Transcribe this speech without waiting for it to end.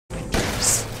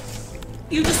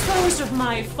You disposed of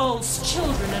my false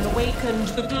children and awakened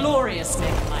the glorious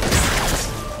Megamites.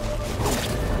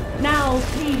 Now,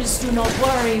 please do not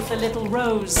worry for little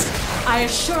Rose. I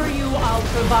assure you I'll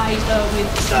provide her with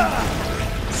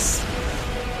peace.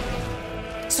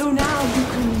 So now you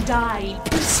can die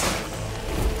peacefully.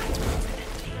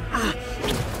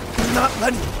 I'm not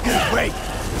letting you get away.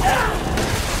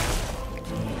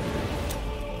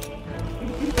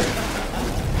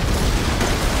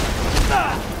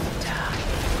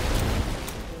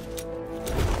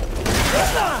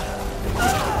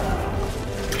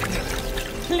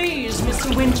 Please,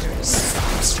 Mr. Winters,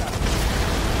 stop struggling.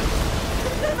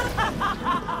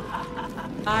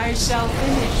 I shall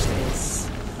finish this.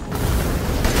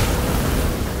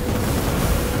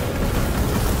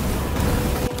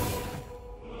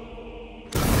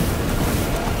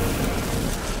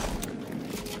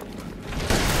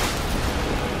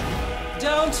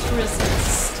 Don't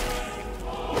resist.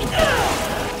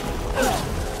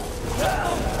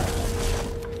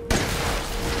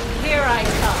 Here I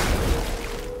come.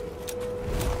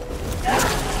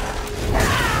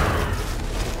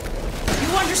 You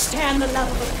understand the love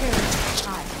of a parent and a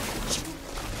child, don't you?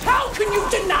 How can you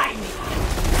deny me?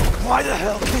 Why the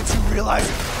hell can't you realize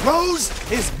Rose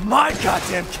is my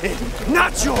goddamn kid,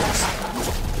 not yours?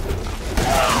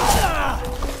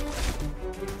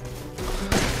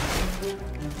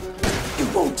 You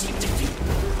won't eat defeat.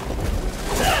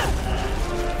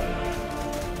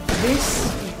 This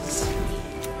is...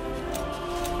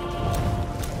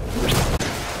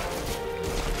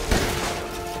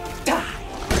 Die!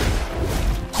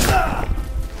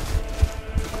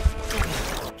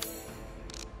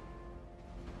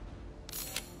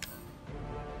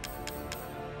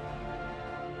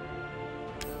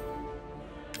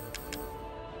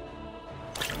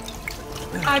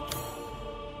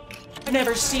 I've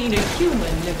never seen a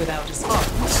human live without his heart.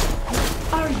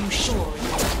 Are you sure?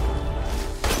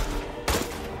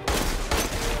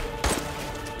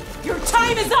 Your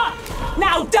time is up!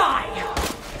 Now die!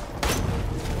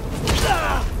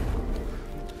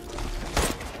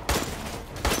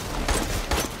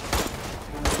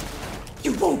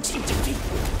 You won't eat defeat.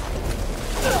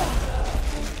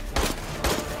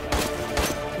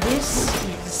 This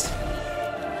is...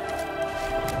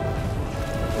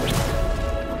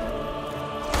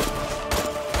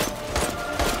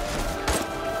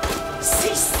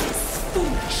 Cease this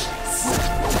foolishness.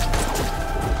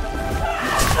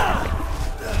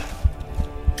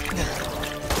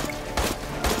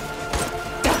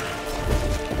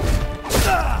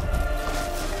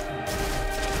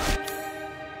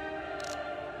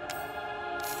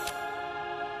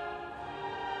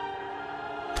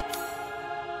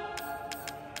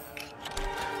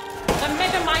 The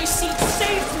Megamycete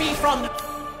saved me from the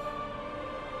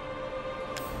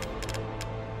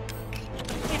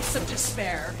pits of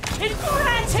despair. It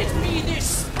granted me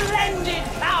this splendid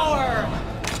power.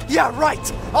 Yeah,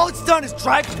 right. All it's done is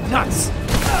drive you nuts.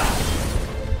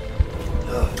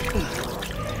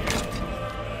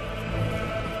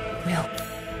 Will.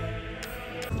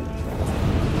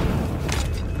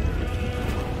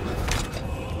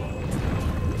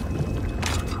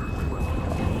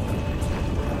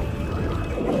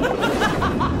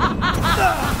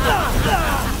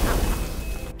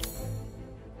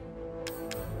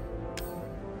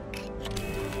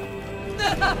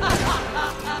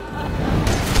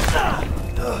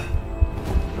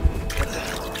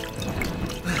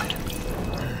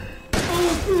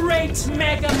 Oh, great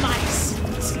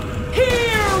Megamycete,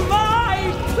 hear my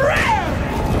prayer!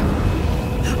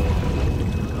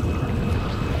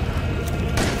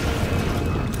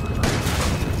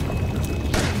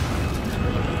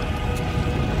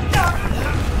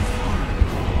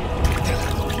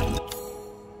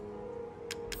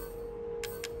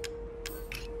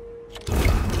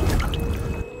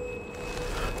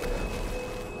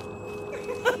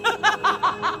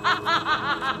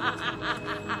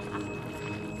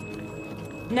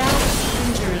 Now,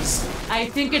 strangers, I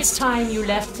think it's time you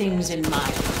left things in my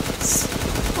hands.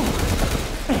 Oh,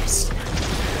 rest now.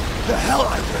 The hell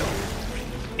I will.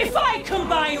 If I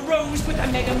combine Rose with a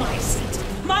Megamycete,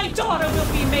 my daughter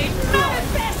will be made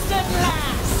manifest at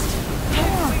last!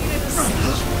 I've waited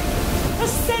a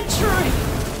century,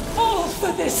 all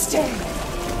for this day!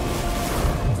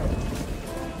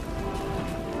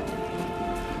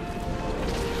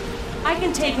 I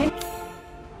can take it.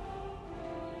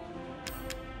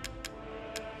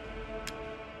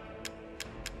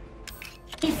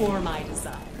 For my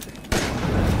desire.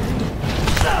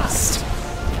 Just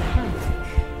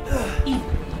even.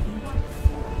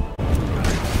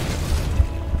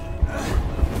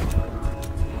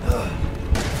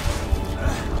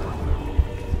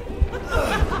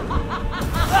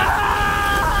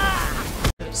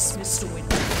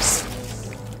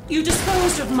 You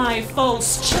disposed of my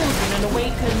false children and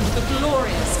awakened the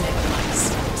glorious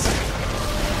Megamycete.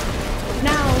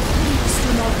 Now, please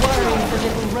do not worry for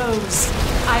little Rose.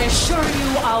 I assure you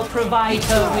I'll provide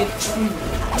her with true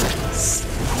happiness.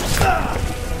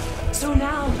 So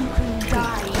now you can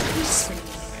die peacefully.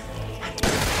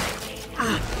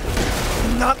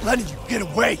 I'm not letting you get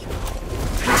away.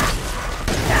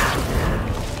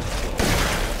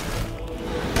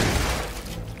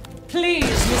 Please,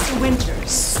 Mr.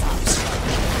 Winters, stop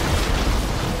struggling.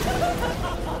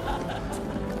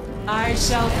 I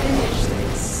shall finish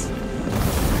this.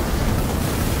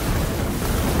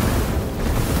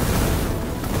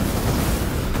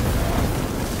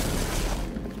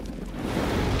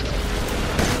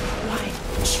 Why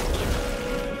don't you give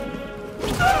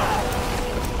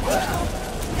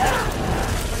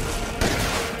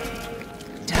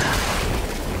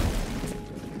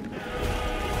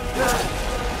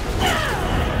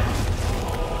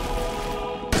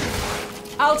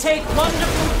I'll take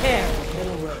wonderful care of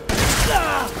little Rose.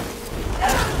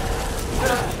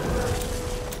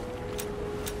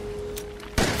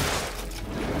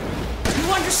 You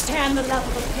understand the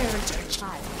level of parent to a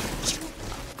child, don't you?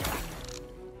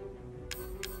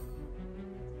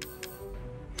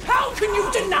 How can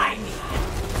you deny me?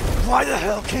 Why the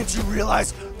hell can't you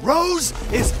realize Rose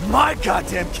is my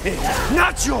goddamn kid,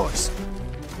 not yours?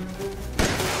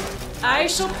 I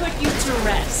shall put you to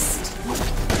rest.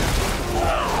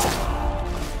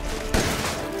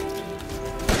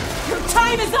 Your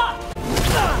time is up!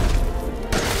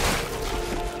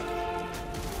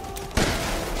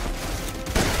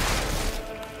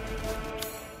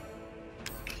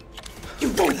 You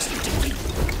won't defeat me!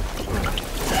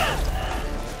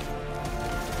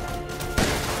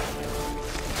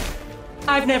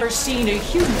 I've never seen a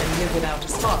human live without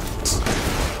his heart.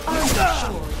 Are you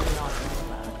sure you're not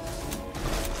aware?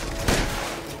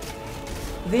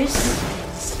 This is...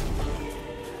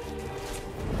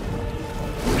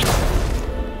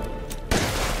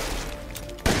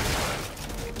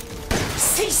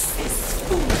 Cease this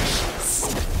foolishness!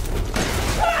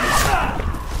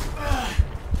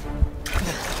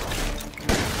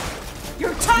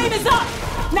 Your time is up!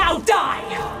 Now die!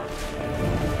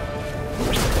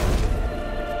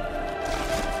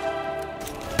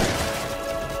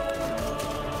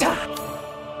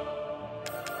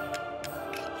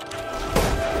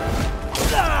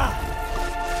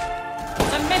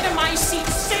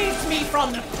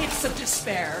 From the pits of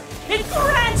despair. It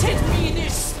granted me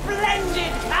this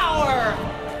splendid power!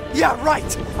 Yeah,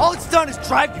 right! All it's done is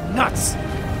drive you nuts!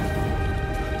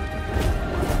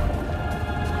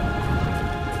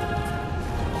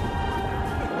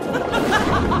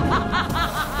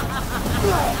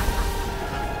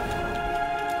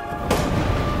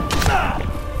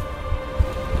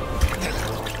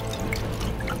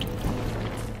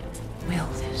 Will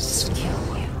this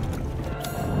kill you?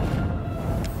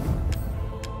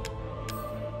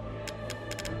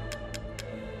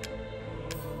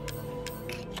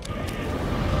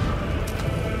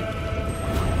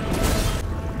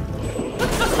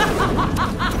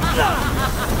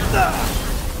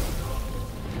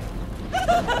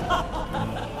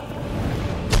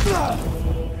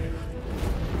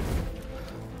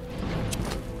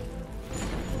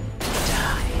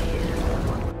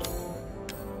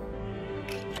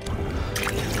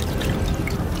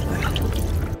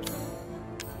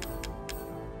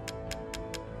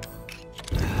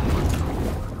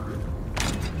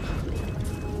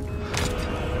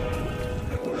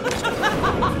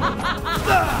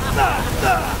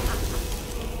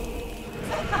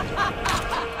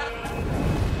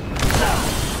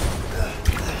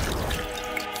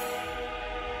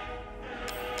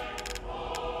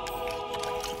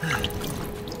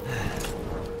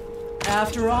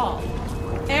 After all,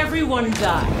 everyone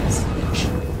dies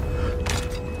eventually.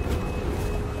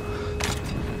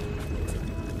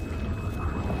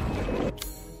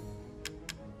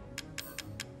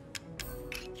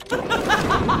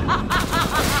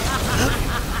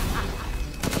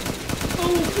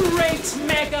 Oh, great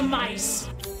Megamice!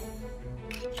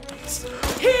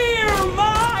 Hear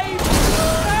my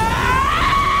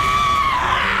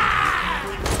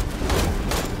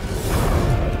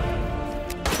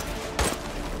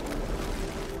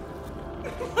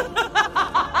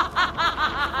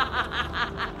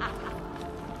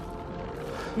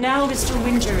Now, Mr.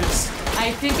 Winters,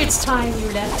 I think it's time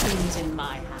you left things in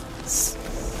my hands.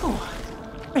 Go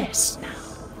on, rest now.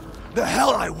 The hell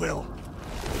I will!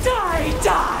 Die,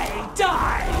 die,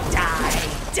 die,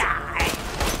 die, die!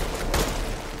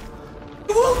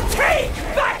 We'll take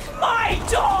back my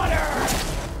daughter!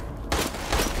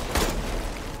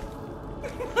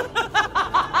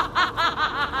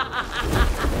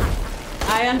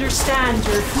 understand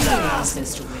your feelings,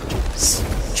 Mr. Winters.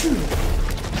 Truly.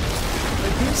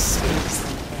 But this is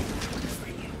the end for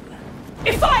you.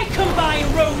 If I combine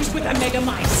Rose with a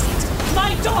Megamycete,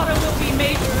 my daughter will be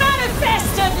made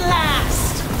manifest at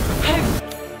last! I've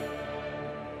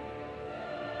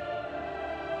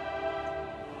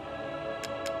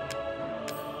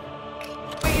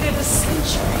waited a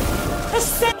century. A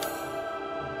century!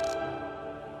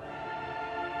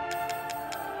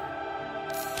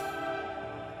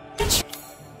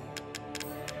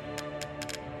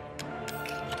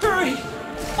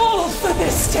 All for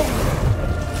this day!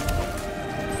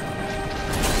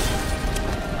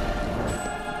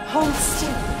 Hold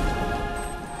still.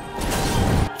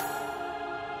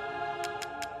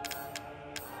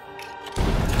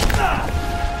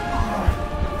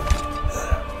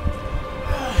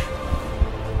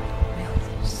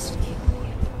 Will this kill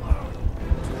you?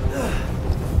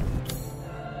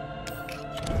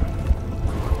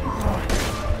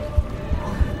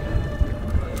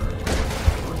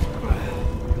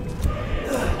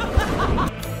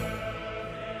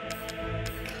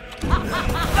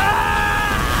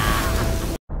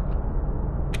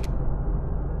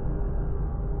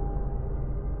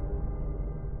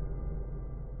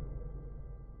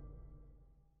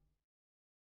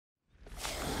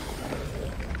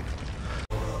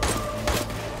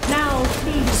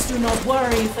 Please do not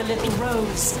worry for little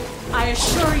Rose. I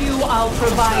assure you I'll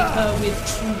provide her with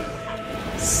true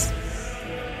happiness.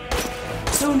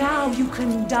 So now you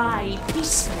can die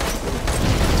peacefully.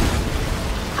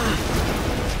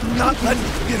 I'm not letting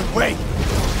you get away!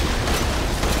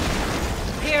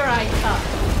 Here I come.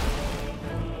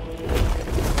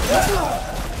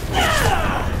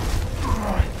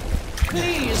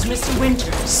 Please, Mr.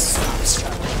 Winters, stop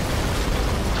struggling.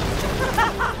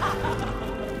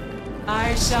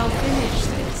 I shall finish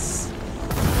this.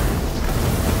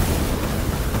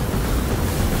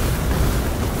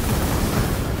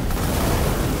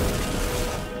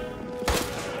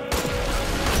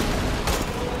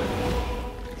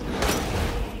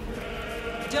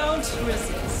 Don't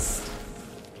resist.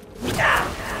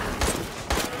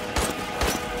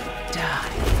 Die.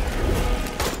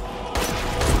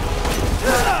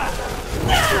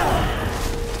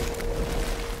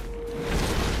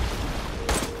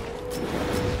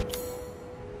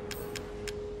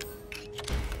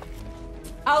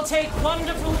 I'll take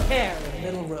wonderful care of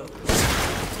little Rose.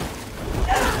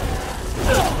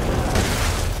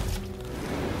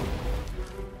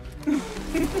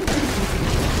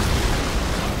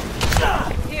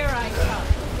 Here I come.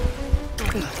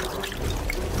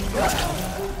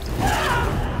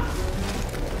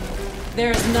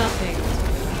 There's nothing.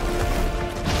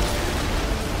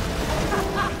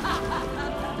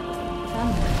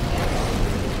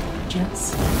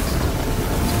 Just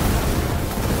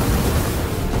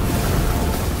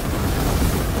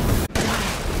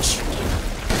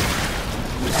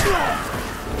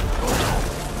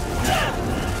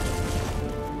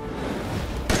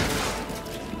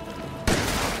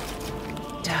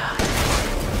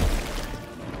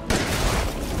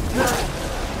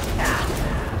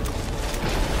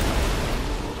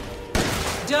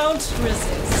don't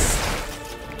resist.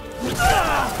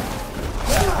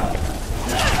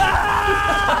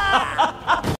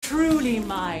 Truly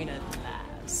mine at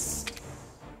last.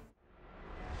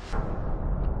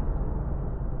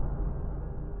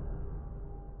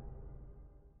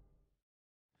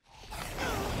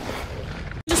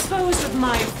 Disposed of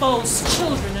my false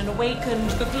children and awakened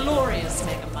the glorious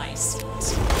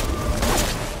Megamycete.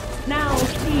 Now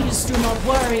please do not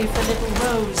worry for little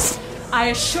Rose. I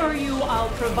assure you I'll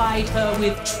provide her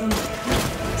with true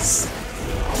happiness.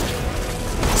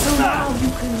 So now you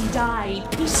can die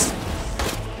peacefully.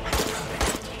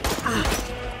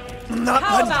 I'm not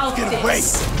How letting about you get away!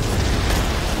 this?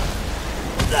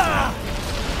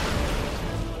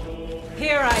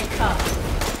 Here I come.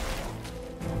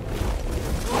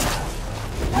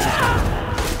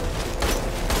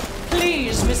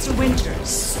 Please, Mr. Winters,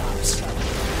 stop struggling.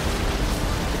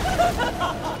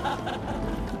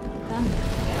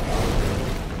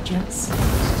 Just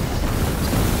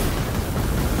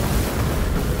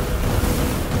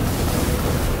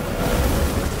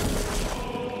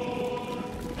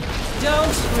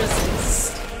don't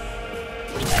resist.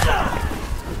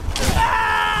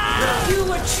 You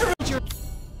achieved your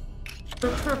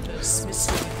purpose,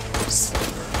 Mr. Winters.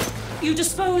 You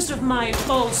disposed of my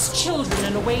false children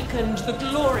and awakened the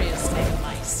glorious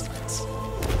Megamycete.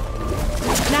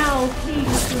 Now,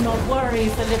 please do not worry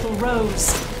for little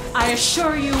Rose. I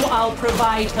assure you I'll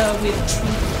provide her with true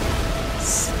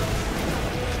happiness.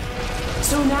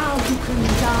 So now you can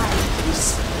die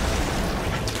peacefully.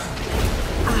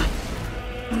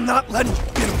 I'm not letting you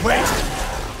get away!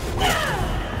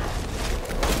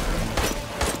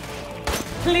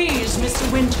 Please,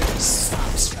 Mr. Winters,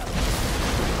 stop struggling.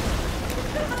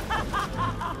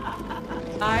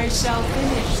 I shall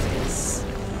finish this.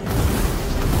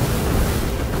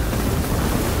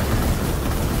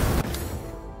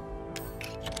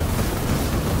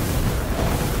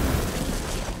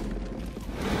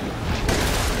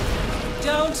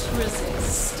 Don't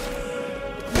resist.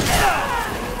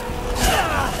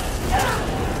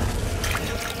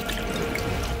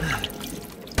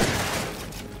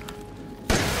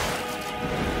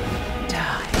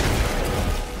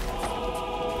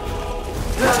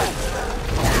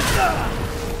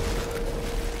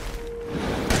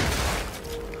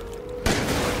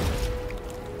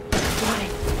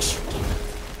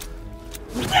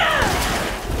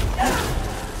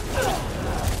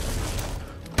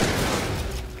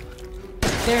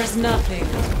 There's nothing to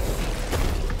fear.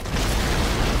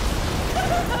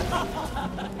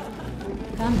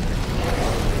 Come.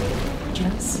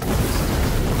 Just.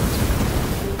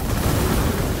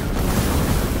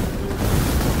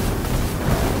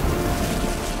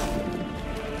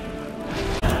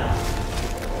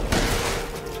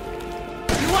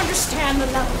 You understand the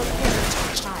level of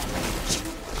heritage I made you.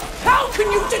 How can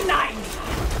you deny me?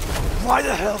 Why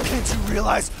the hell can't you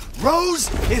realize Rose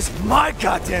is my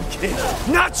goddamn kid,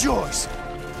 not yours!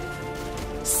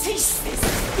 Cease this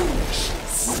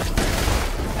foolishness!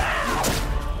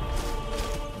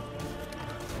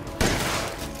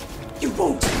 You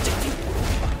won't defeat me!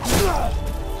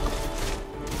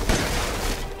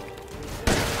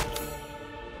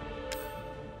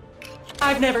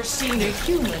 I've never seen a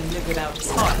human live without his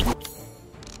heart.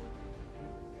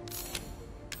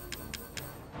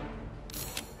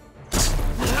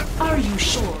 Are you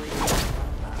sure?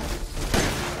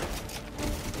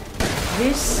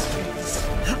 This is...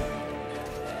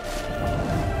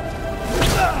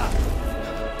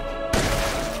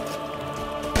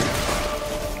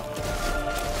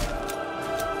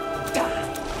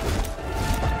 Die.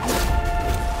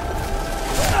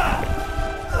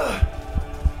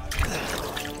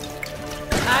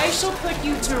 I shall put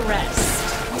you to rest.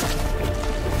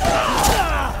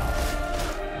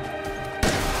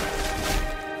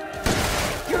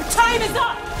 Your time is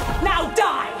up! Now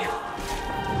die!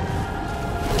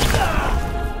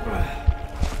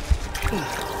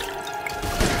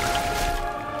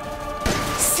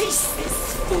 Cease this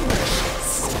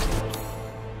foolishness!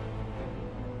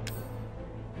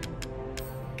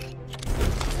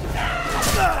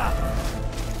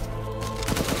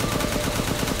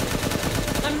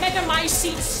 The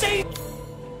Megamycete saved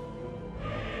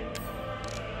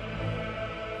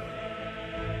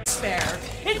despair.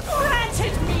 It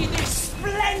granted me this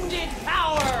splendid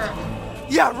power!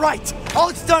 Yeah, right! All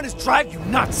it's done is drive you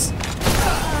nuts!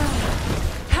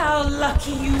 How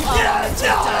lucky you are to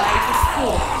die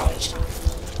before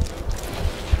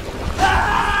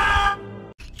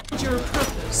your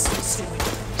purpose, Mr.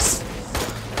 Winters.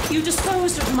 You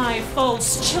disposed of my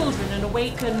false children and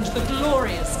awakened the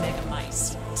glorious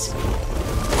Megamycete.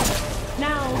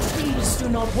 Now, please do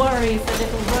not worry for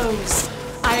little Rose.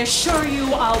 I assure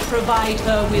you I'll provide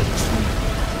her with true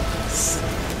peace.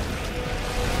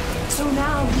 So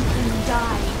now you can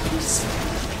die peacefully.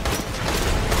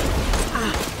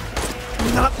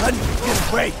 I'm not letting you get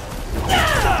away!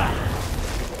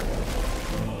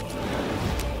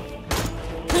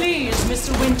 Please,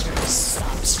 Mr. Winters,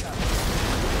 stop struggling.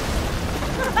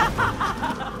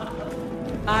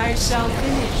 I shall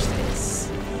finish this.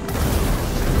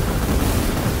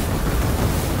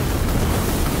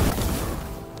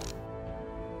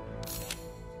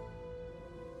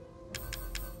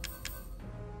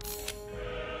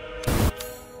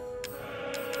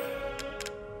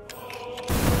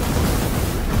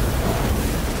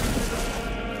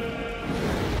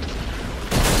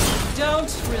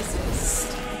 Don't resist.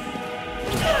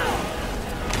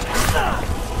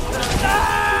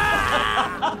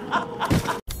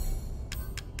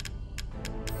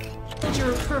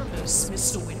 Your purpose,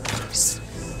 Mr. Winters.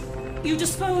 You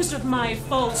disposed of my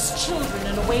false children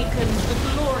and awakened the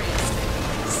glorious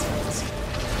Megamycete.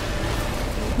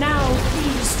 Now,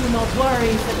 please do not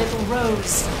worry for little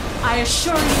Rose. I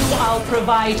assure you I'll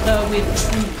provide her with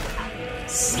true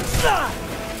happiness.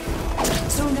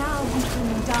 So now you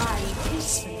can die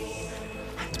peacefully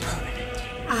and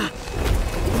permanently.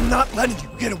 I'm not letting you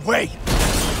get away!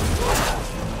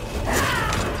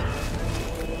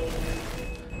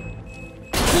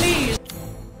 Please,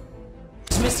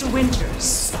 Mr. Winters,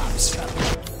 stop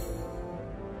struggling.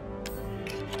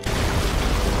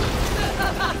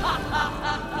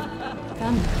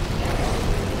 Come,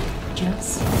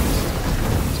 just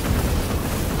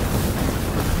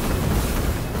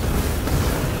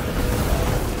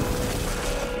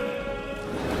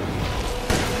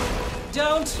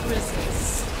Don't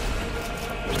resist.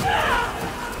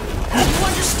 You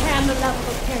understand the level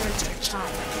of parentage,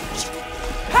 child.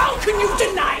 How can you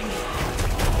deny me?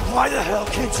 Why the hell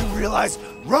can't you realize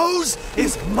Rose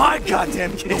is my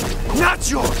goddamn kid, not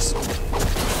yours?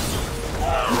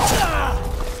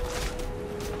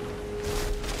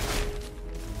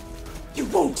 You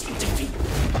won't interfere.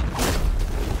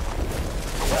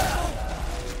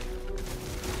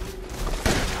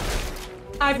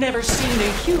 I've never seen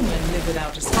a human live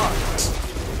without his heart.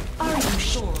 Are you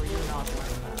sure you're not one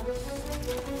of them?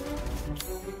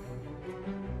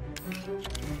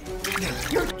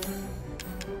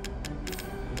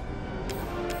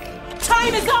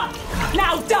 Time is up!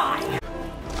 Now die!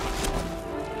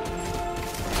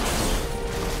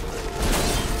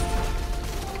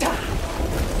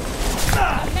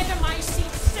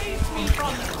 Megamycete saved me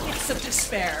from the pits of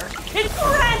despair. It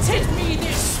granted me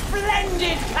this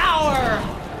splendid power!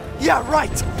 Yeah,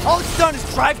 right! All it's done is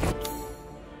drive...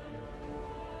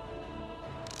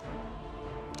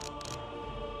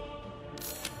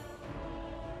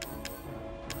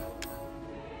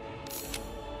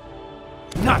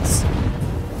 nuts!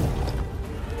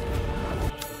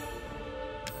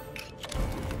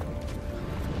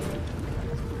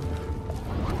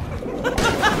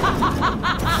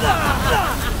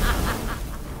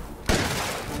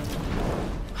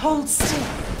 Hold still.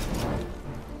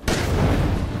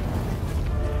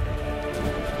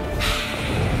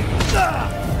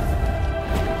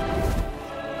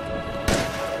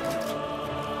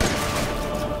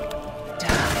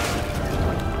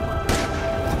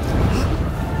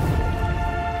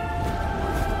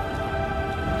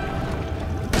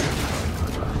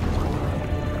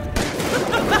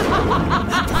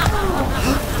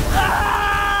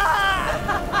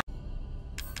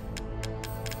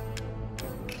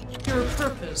 Your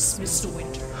purpose, Mr.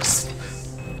 Winters.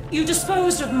 You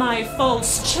disposed of my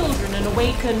false children and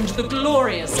awakened the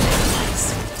glorious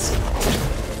Megamycete.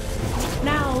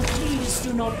 Now, please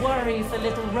do not worry for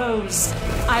little Rose.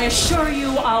 I assure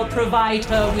you I'll provide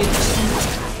her with 2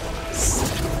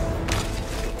 times.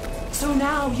 So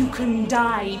now you can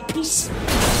die peacefully,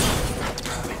 not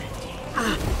permanently.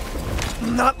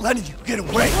 I'm not letting you get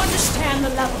away! You understand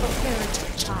the level of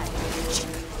parentage, child.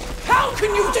 How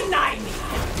can you deny me?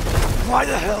 Why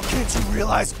the hell can't you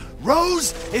realize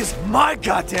Rose is my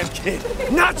goddamn kid,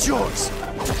 not yours?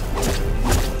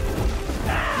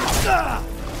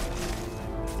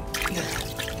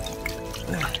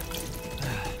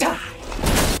 Die!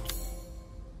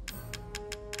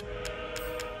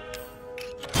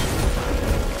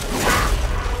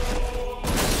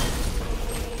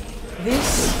 This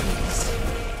is...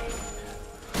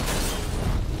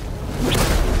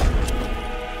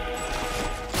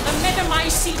 The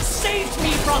Megamycete saved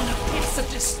me from the pits of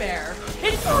despair.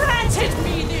 It granted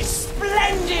me this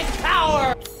splendid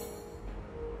power!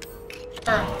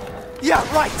 Yeah,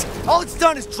 right! All it's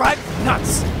done is drive you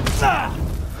nuts!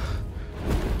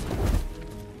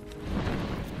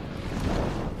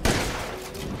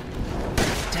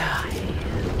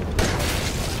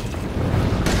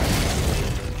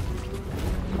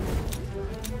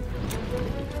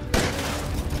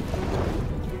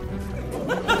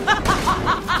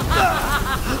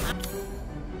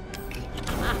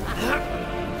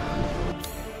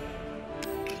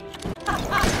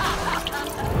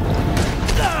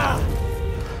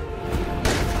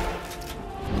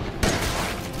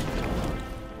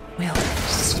 Will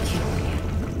rescue you.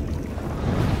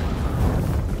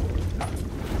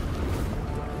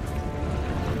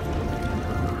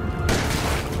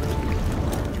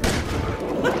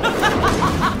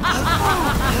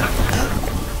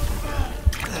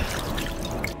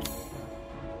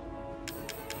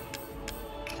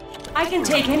 I can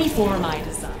take any form I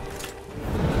desire.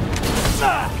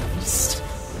 Beast,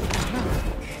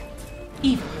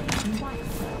 even a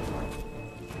wife.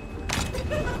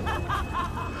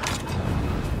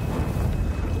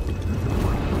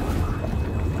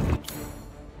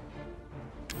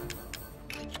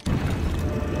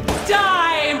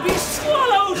 Die and be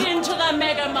swallowed into the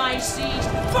Megamycete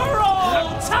for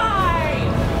all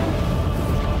time!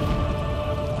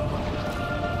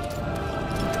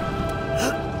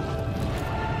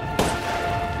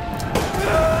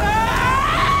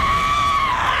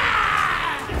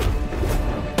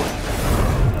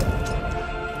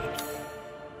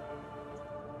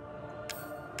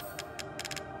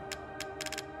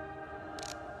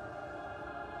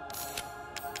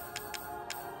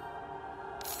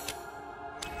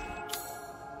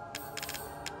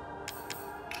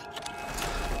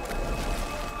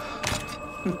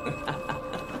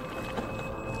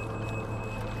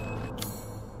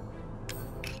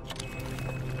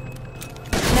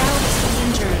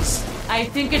 I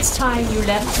think it's time you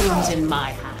left things in my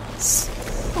hands.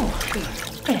 Oh, good.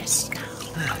 Rest now.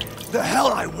 The hell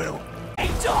I will! My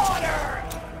daughter!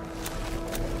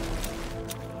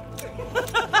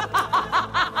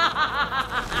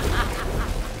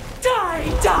 Die,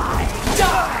 die,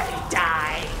 die,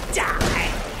 die,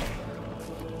 die!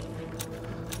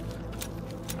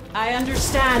 I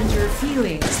understand your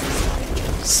feelings,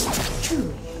 Miss Rogers.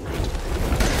 Truly, I do.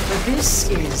 But this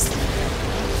is...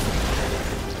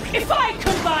 If I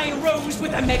combine Rose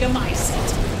with a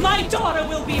Megamycete, my daughter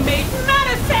will be made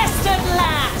manifest at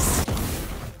last!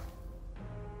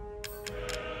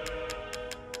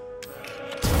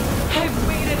 I've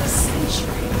waited a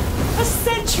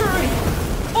century,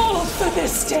 all for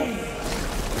this day.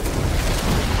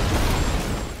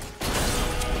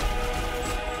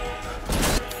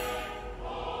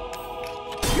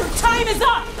 Your time is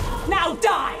up! Now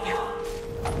die!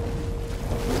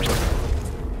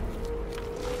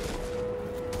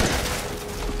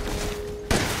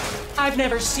 I've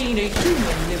never seen a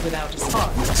human live without his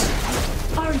heart.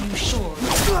 Are you sure?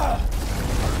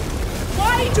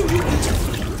 Why do you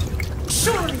interfere?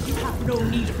 Surely you have no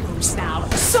need of Rose now,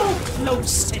 so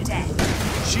close to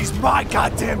death. She's my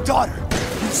goddamn daughter!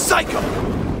 You psycho!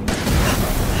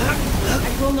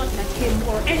 I will not let him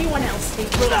or anyone else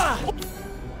take Rose.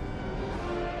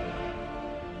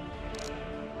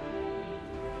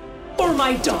 Or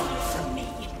my daughter from me.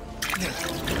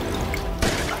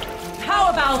 How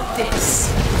about this?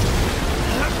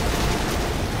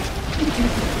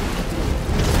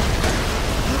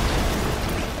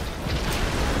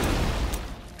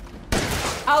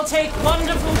 I'll take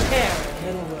wonderful care of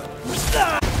little Rose.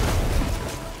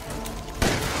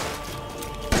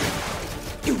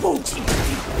 You won't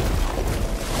interfere.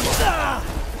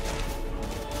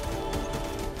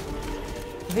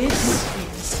 This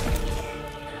is...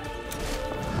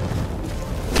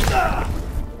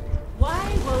 Why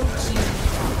won't you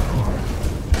come?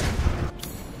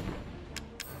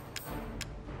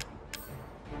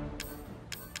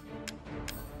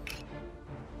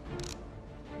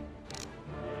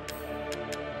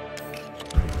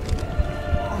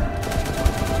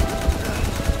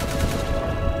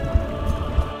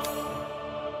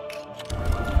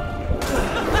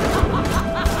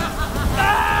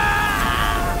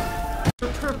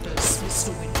 Purpose,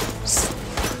 Mr. Winters.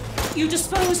 You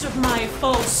disposed of my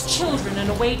false children and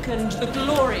awakened the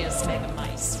glorious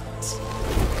Megamycete.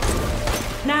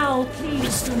 Now,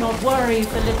 please do not worry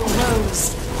for little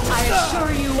Rose. I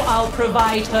assure you I'll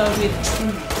provide her with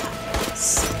true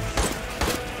happiness.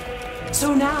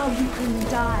 So now you can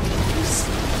die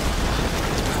peacefully.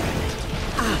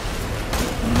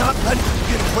 I'm not letting you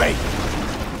get away!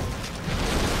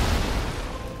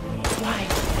 Why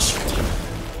don't you?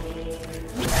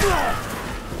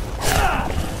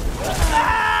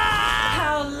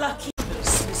 How lucky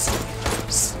this, Mr.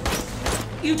 Winters.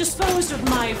 You disposed of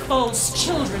my false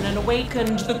children and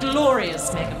awakened the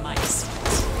glorious Megamycete.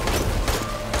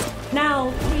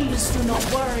 Now, please do not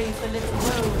worry for little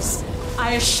Rose.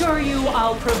 I assure you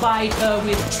I'll provide her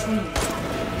with true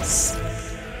happiness.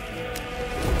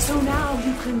 So now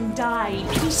you can die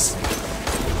peacefully.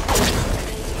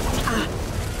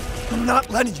 I'm not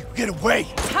letting you get away!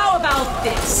 How about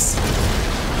this?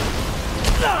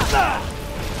 Die.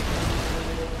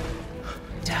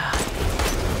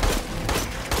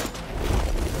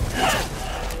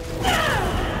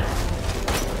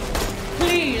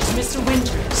 Please, Mr.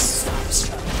 Winters, stop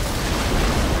struggling.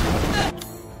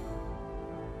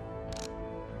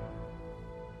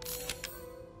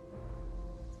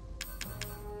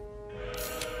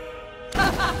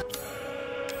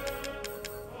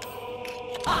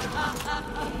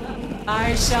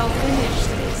 I shall finish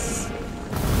this.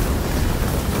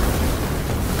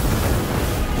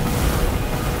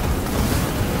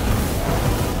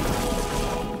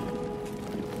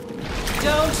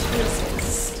 Don't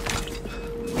resist.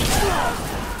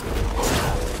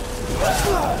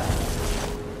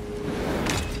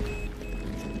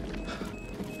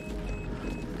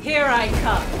 Here I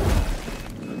come.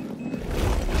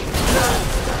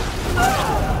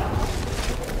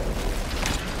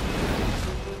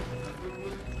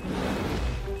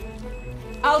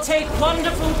 I'll take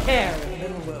wonderful care of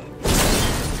little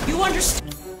Rose. You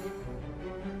understand?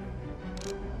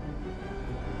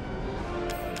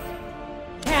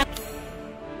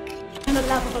 And the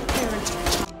love of a parent to a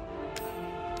child.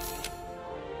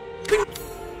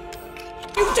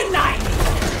 You deny me!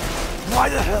 Why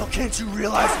the hell can't you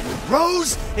realize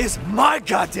Rose is my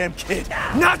goddamn kid,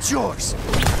 not yours?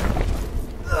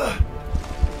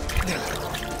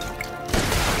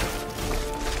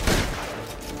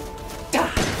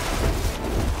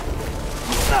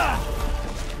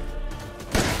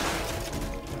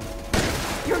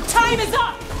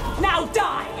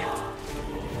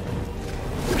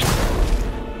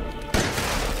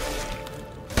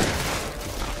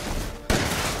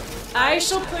 I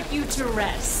shall put you to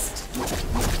rest.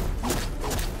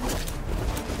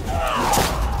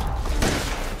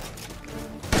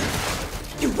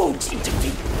 You won't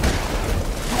intervene.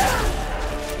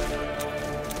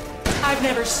 I've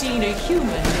never seen a human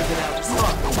live without his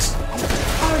heart.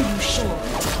 Are you sure?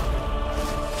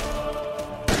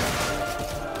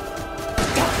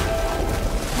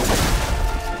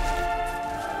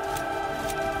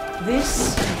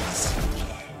 This is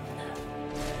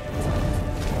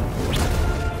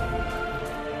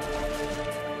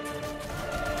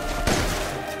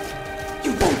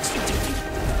You won't intervene.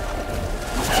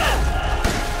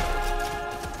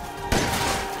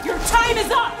 Your time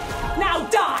is up! Now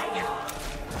die!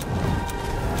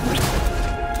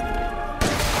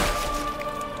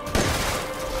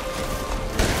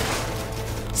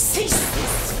 Cease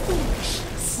this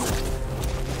foolishness!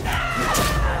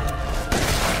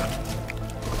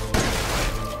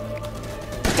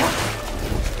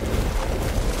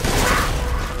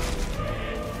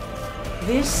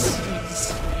 This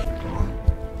is...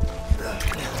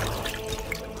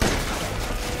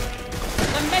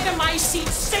 The Megamycete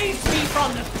saved me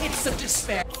from the pits of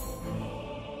despair.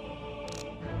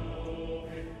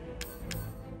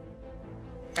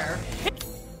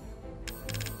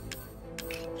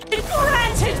 It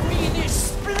granted me this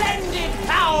splendid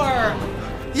power!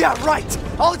 Yeah, right.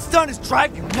 All it's done is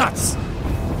drive you nuts.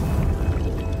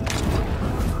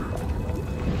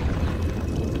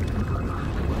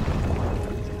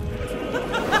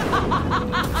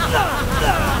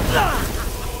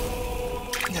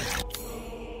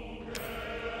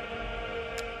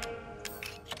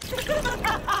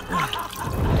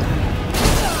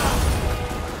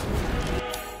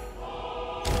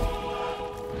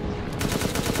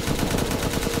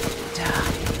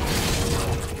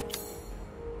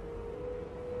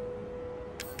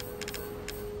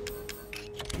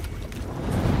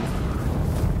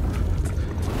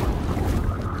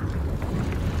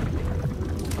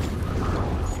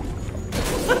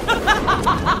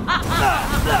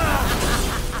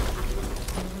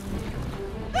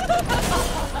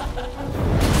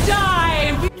 Die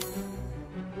and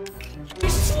be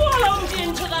swallowed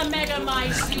into the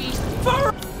Megamycete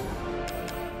for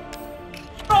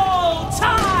all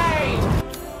time!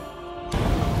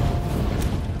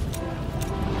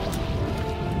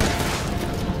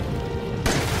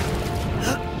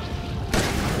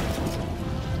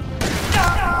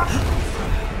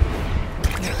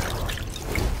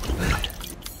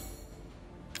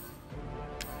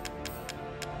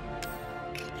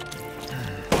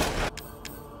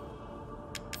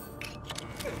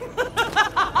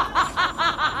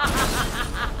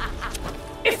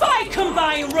 If I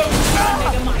combine Rose with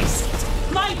the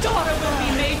Megamycete, my daughter will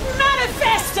be made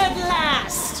manifest at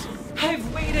last!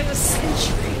 I've waited a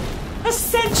century. A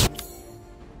century!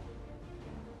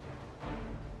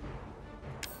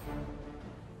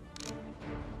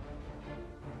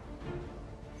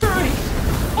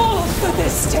 All for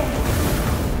this day!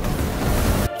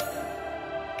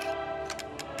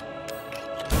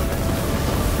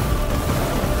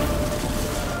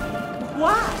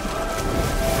 Why?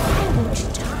 Why won't you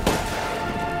die?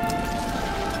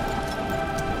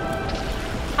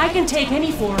 I can take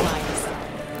any form I desire.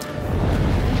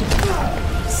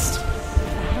 Beast,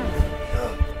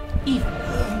 evil.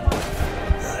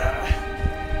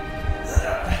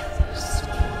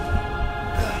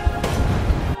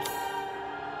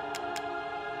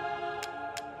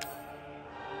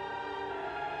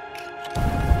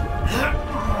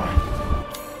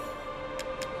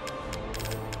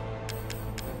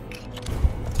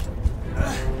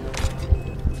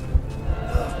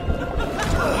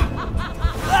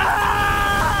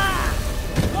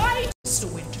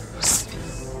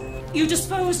 You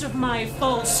disposed of my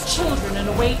false children and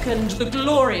awakened the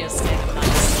glorious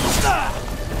Megamycete.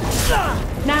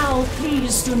 Now,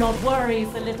 please do not worry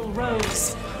for little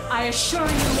Rose. I assure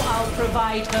you I'll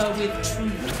provide her with true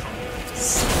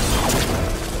happiness.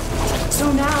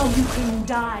 So now you can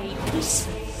die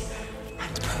peacefully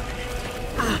and permanently.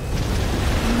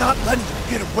 I'm not letting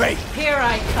you get away. Here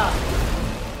I come.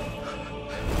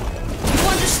 You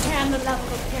understand the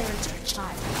level of parenting a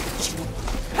child gives you.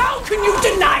 How can you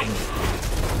deny me?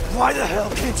 Why the hell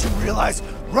can't you realize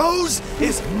Rose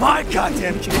is my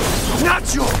goddamn kid,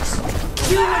 not yours?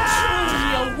 You were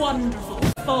truly a wonderful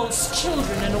false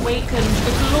children and awakened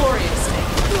the glorious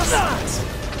Megamycete.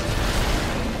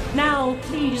 Now,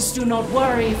 please do not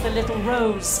worry for little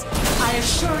Rose. I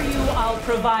assure you I'll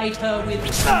provide her with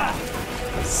true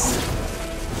happiness.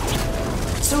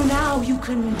 So now you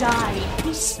can die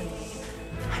peacefully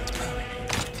and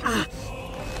permanently.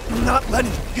 I'm not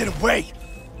letting you get away.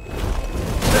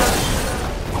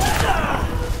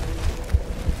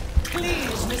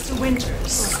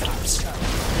 Winters, Starstruck.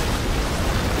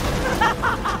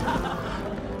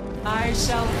 I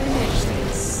shall finish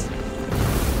this.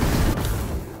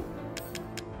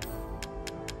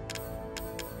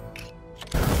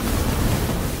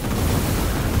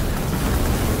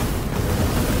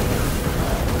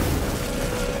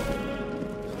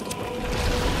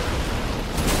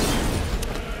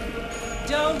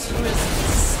 Don't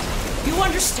resist. You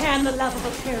understand the love of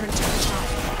a parent to a child.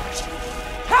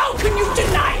 How can you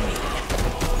deny me?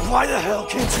 Why the hell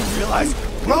can't you realize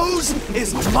Rose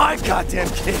is my goddamn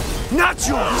kid, not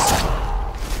yours?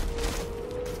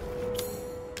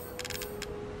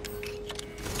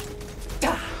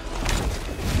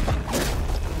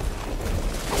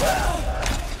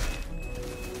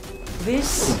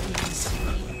 This is...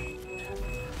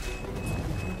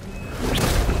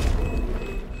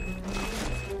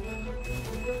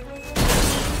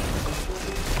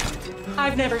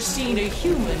 I've never seen a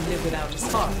human live without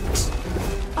his heart.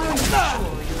 Are you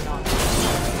sure you're not?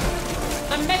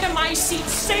 The Megamycete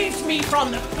saved me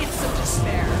from the pits of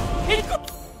despair. It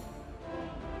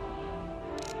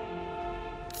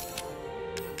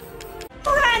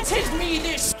granted me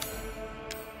this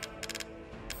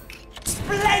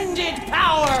splendid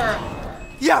power.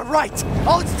 Yeah, right.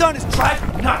 All it's done is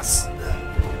drive me nuts.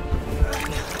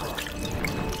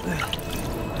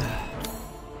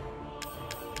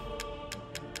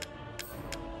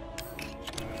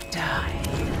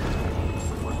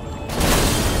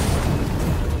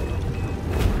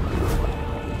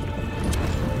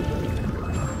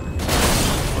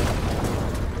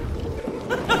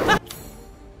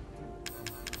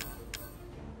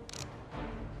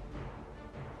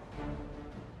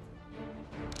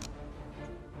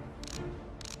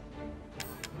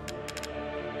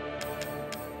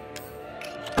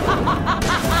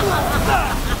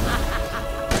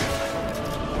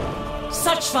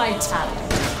 Such vitality.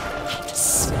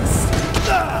 Disgusting.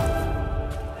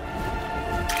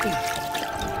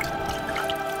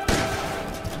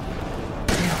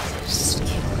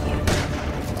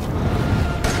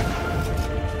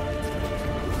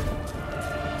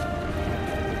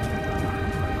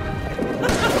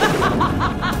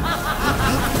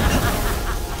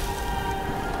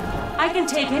 I can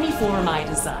take any form I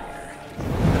desire.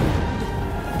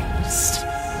 Beast.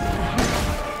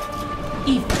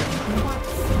 Evil.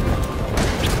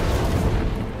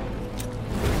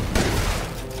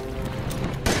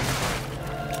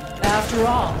 After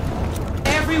all,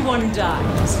 everyone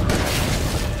dies.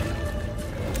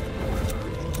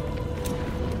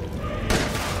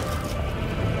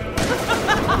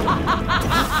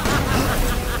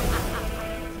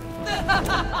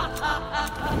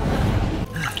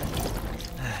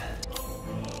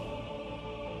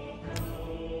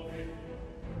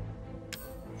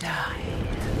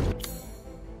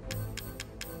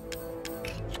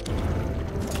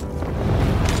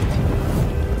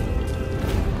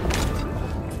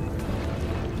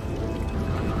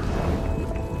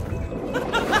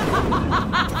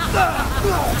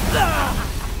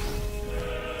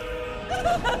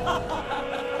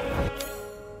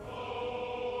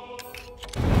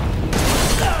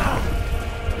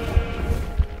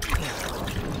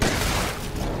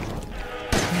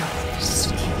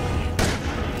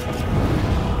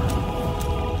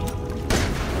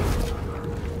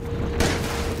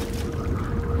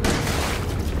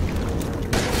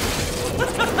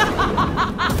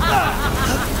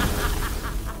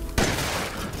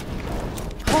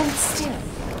 Hold still.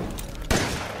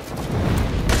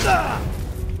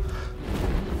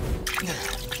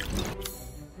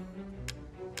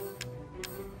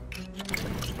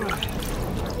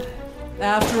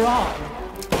 After all,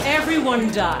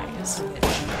 everyone dies.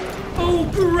 Oh,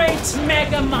 great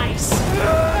Megamycete!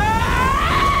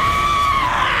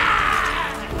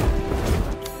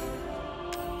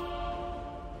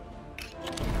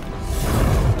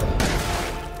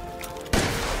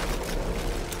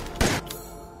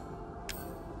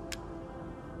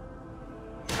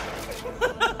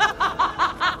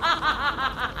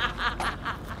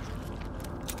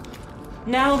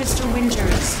 Now, Mr.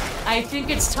 Winters, I think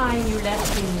it's time you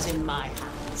left things in my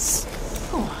hands.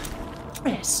 Go on,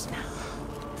 rest now.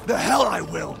 The hell I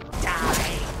will!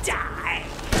 Die, die!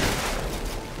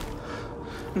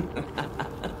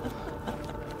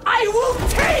 I will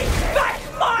take back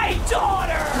my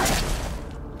daughter!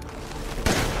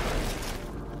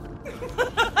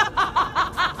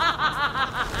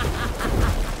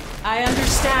 I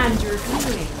understand your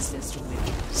feelings, Mr.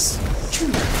 Winters.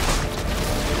 Truly.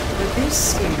 But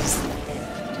this is the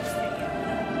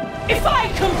end. If I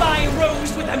combine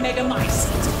Rose with a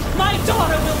Megamycete, my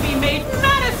daughter will be made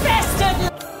manifested.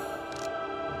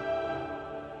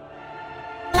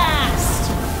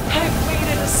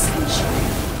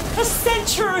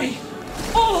 victory!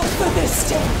 All for this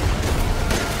day!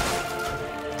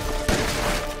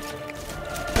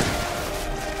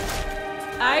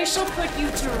 I shall put you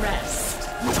to rest.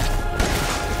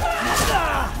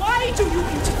 Why do you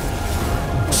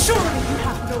interfere? Surely you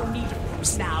have no need of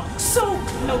Rose now, so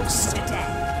close to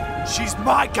death. She's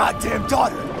my goddamn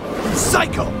daughter, you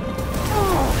psycho!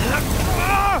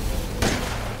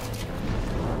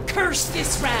 Curse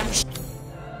this ram!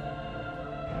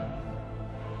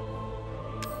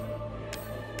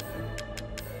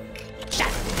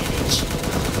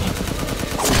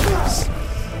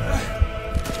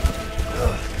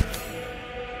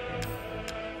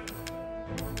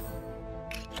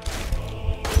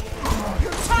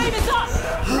 Time is up!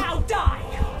 Now die!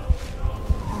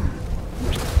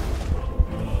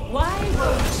 Why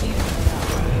won't you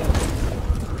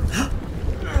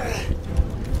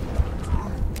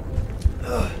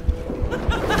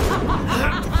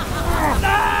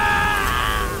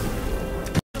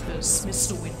purpose,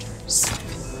 Mr. Winters?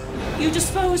 You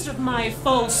disposed of my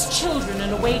false children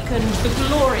and awakened the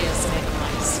glorious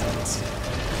Megamycete.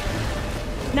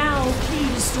 Now,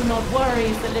 please do not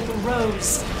worry for little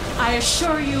Rose. I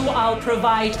assure you I'll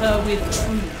provide her with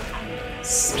true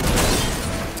happiness.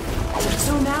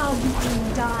 So now you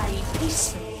can die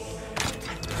peacefully.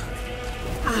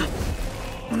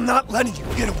 I'm not letting you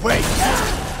get away!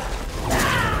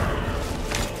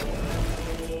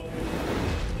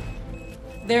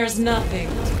 There's nothing.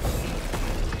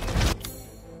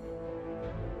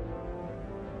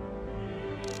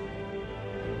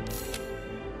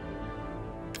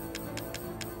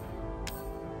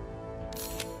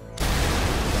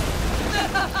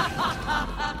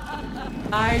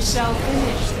 I shall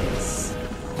finish this.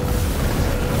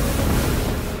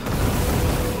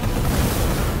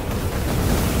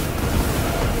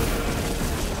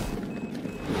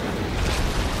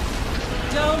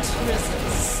 Don't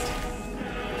resist.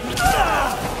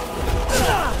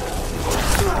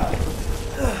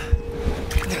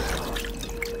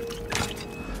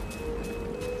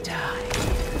 Die.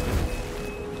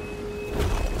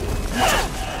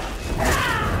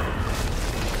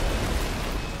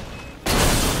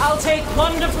 I'll take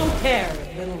wonderful care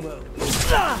of little Rose.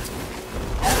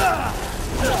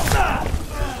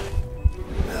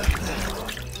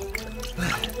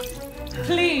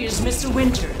 Please, Mr.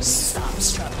 Winters, stop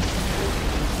struggling.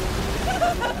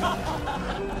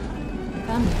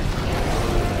 Come here.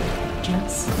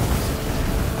 Just...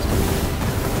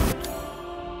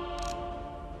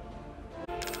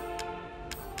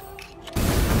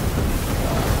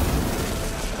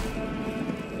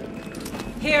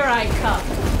 Here I come.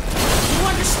 You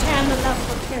understand the love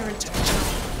of a parent or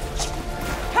child.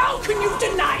 How can you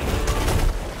deny me?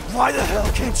 Why the hell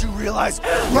can't you realize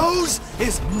Rose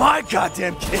is my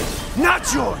goddamn kid,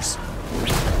 not yours?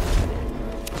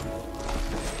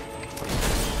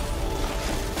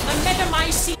 A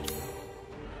Megamycete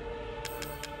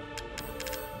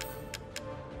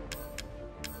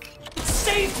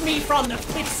saved me from the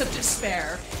pits of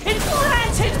despair. It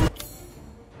granted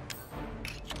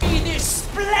me this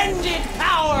splendid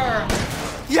power.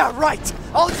 Yeah, right.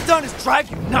 All it's done is drive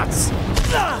you nuts.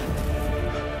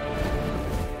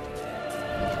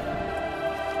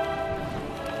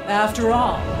 After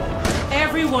all,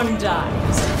 everyone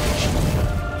dies.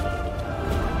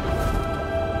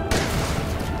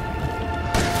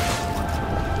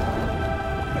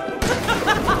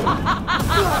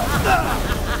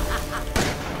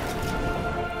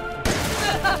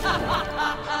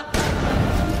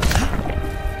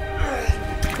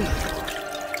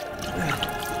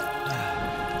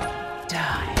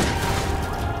 Die.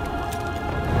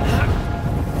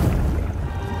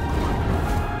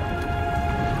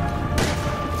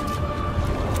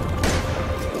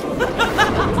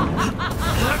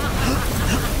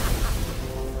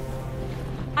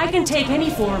 I can take any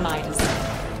form I desire.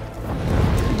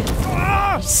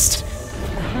 A beast,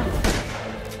 a hound,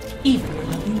 even a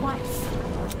loving wife.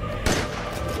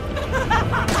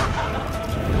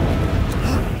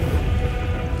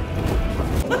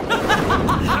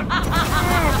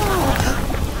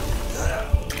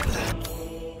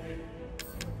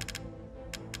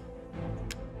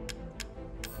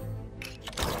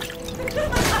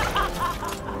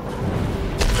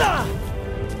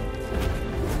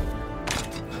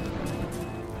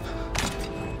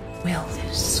 Will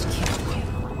this kill you?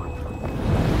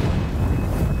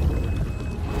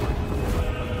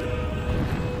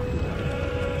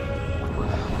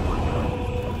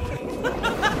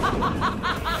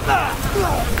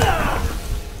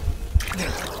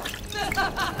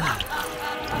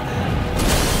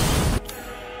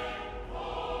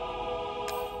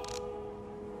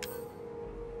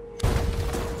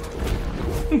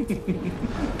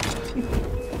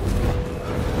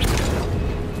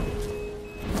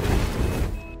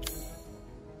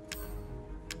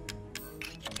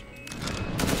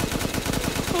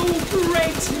 Oh,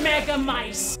 great Mega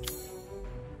Mice!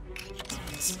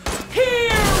 Hear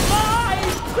my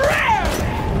prayer!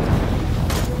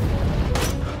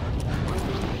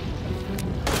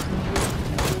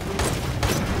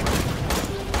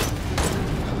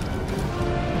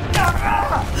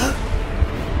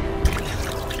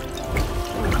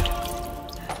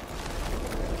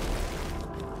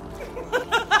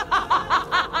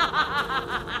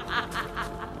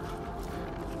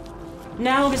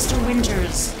 Now, Mr.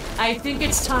 Winters, I think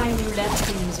it's time you left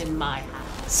things in my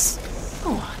hands.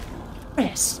 Go on,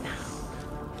 rest now.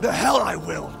 The hell I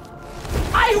will!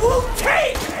 I will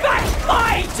take back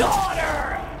my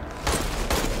daughter!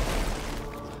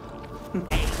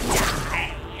 May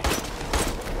die.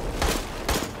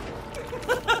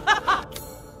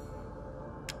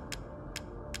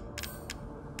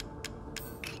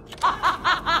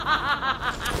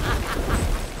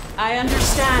 I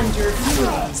understand your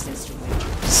feelings, Mr.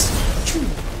 Winters. True.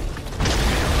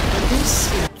 But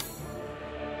this is...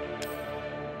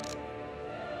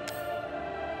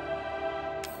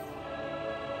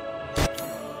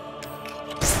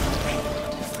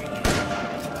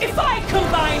 If I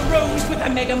combine Rose with a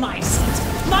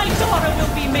Megamycete, my daughter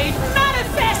will be made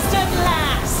manifest at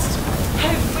last!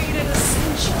 I've waited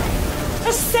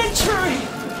a century,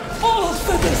 All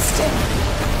for this day!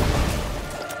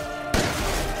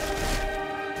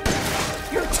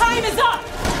 Your time is up!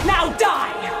 Now die!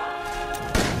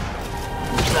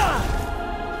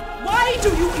 Why do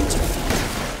you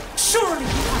interfere? Surely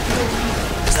you have no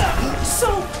reason. So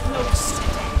close to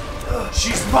death.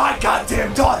 She's my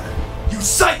goddamn daughter! You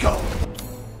psycho!